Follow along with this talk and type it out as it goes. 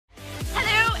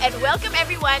and welcome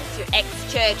everyone to X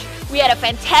Church. We had a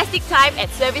fantastic time at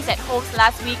service at Homes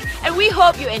last week and we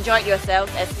hope you enjoyed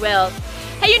yourselves as well.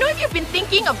 Hey, you know, if you've been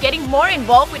thinking of getting more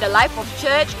involved with the life of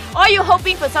church, or you're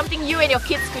hoping for something you and your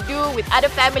kids could do with other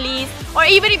families, or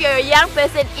even if you're a young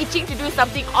person itching to do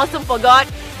something awesome for God,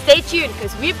 stay tuned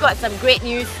because we've got some great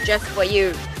news just for you.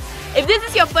 If this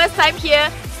is your first time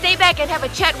here, stay back and have a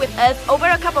chat with us over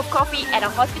a cup of coffee at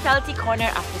our hospitality corner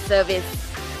after service.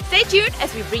 Stay tuned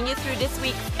as we bring you through this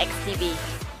week's XTV.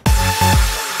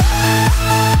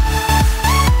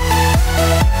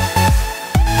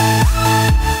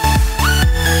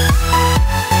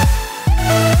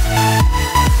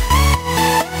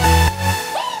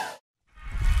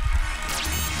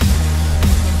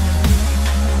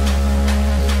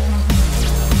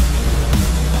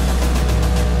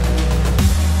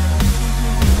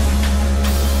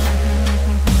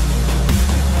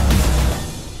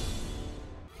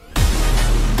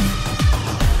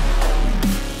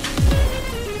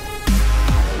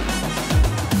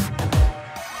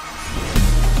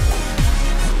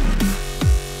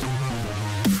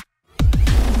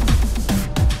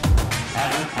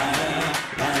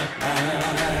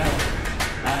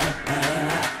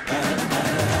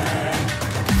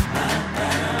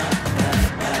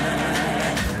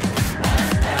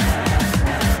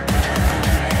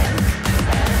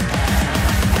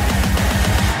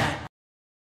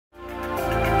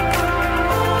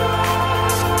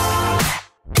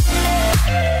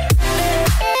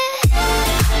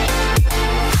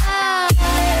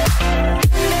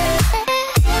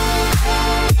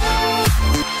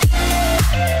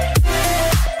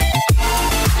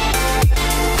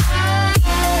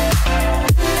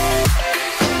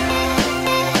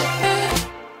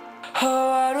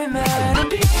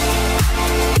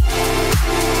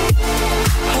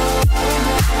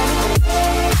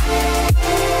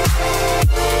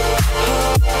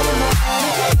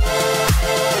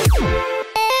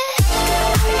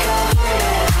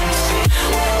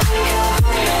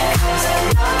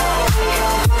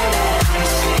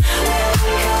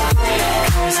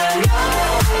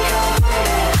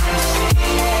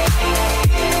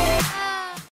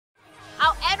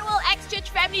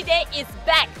 Is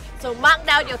back. So mark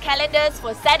down your calendars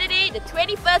for Saturday, the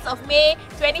 21st of May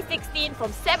 2016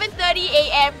 from 7:30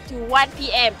 AM to 1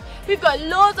 PM. We've got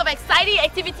loads of exciting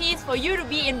activities for you to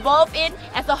be involved in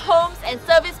as a homes and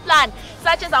service plan,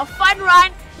 such as our fun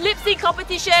run, lip sync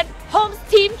competition, homes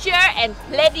team cheer and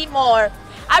plenty more.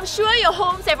 I'm sure your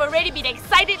homes have already been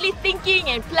excitedly thinking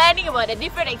and planning about the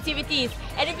different activities.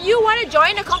 And if you want to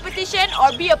join the competition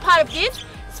or be a part of this,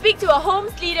 speak to a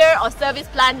homes leader or service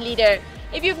plan leader.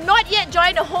 If you've not yet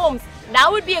joined the homes,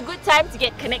 now would be a good time to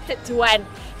get connected to one.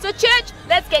 So church,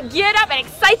 let's get geared up and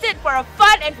excited for a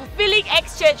fun and fulfilling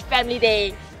X-Church Family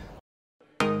Day.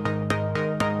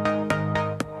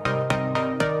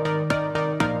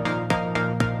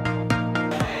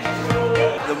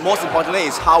 The most important thing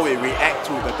is how we react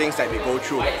to the things that we go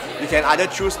through. You can either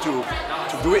choose to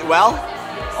do it well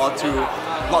or to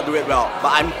not do it well,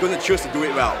 but I'm going to choose to do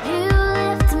it well.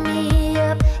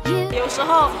 有时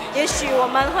候，也许我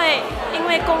们会因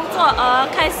为工作而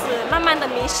开始慢慢的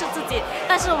迷失自己，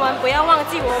但是我们不要忘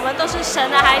记，我们都是神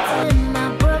的孩子。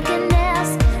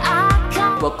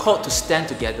We're called to stand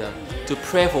together, to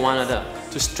pray for one another,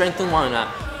 to strengthen one another,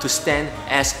 to stand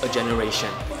as a generation.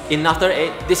 In After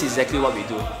 8, this is exactly what we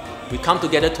do. We come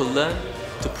together to learn,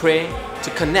 to pray, to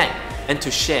connect, and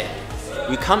to share.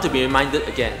 We come to be reminded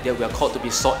again that we are called to be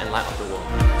salt and light of the world.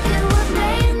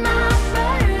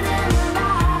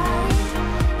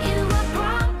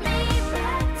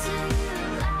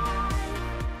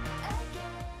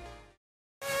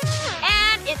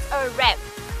 A wrap.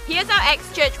 Here's our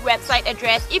X-Church website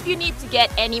address if you need to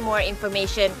get any more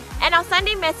information. And our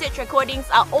Sunday message recordings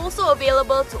are also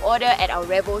available to order at our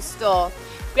Revo store.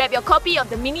 Grab your copy of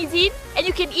the mini-zine and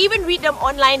you can even read them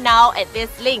online now at this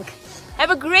link. Have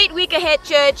a great week ahead,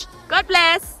 church. God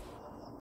bless!